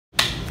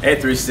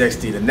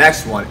A360, the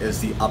next one is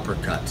the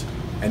uppercut.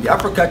 And the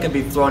uppercut can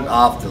be thrown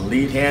off the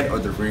lead hand or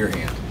the rear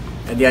hand.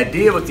 And the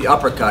idea with the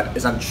uppercut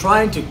is I'm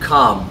trying to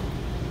come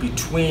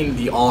between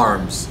the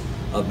arms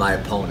of my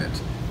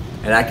opponent.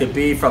 And that could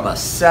be from a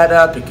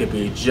setup, it could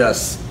be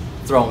just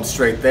thrown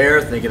straight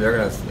there, thinking they're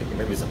gonna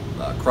maybe some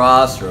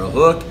cross or a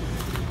hook.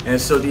 And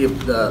so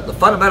the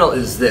fundamental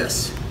is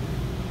this.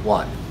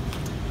 One,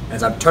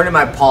 as I'm turning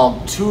my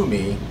palm to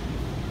me,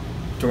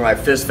 to where my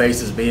fist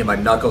faces me and my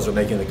knuckles are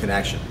making the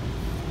connection.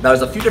 Now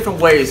there's a few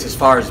different ways as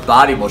far as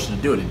body motion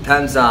to do it. It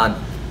depends on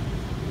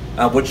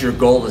what your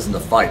goal is in the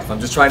fight. If I'm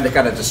just trying to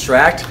kind of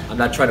distract, I'm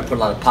not trying to put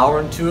a lot of power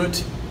into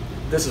it,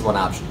 this is one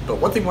option. But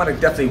one thing we want to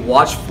definitely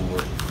watch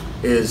for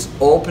is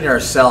opening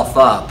ourselves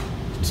up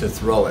to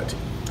throw it.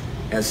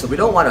 And so we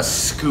don't want to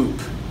scoop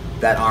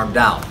that arm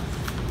down.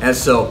 And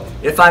so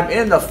if I'm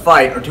in the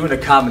fight or doing a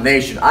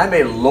combination, I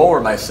may lower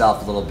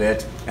myself a little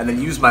bit and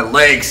then use my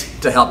legs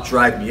to help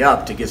drive me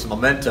up to get some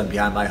momentum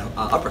behind my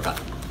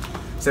uppercut.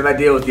 Same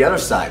idea with the other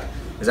side.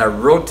 As I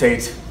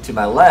rotate to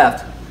my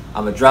left,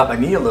 I'm gonna drop my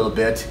knee a little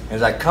bit.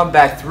 As I come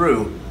back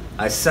through,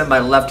 I send my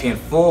left hand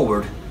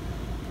forward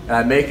and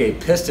I make a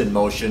piston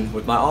motion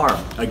with my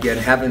arm. Again,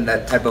 having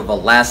that type of a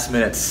last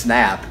minute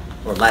snap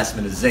or last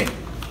minute zing.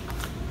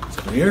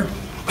 So from here,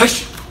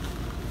 hush,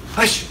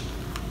 hush,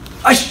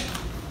 hush,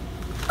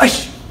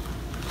 hush,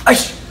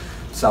 hush.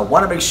 So I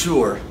wanna make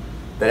sure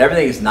that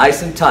everything is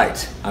nice and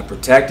tight. I'm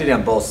protected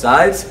on both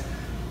sides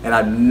and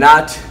I'm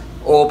not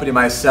opening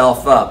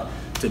myself up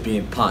to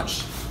being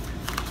punched.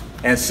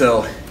 And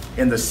so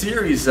in the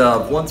series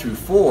of 1 through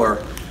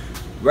 4,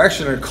 we're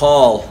actually going to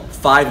call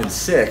 5 and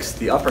 6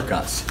 the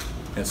uppercuts.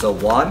 And so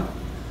 1,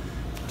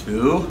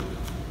 2,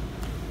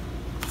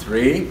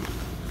 3,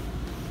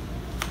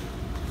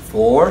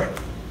 4,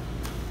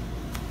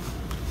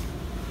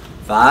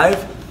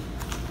 5,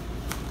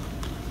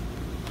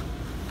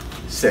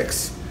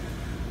 6.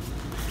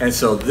 And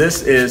so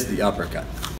this is the uppercut.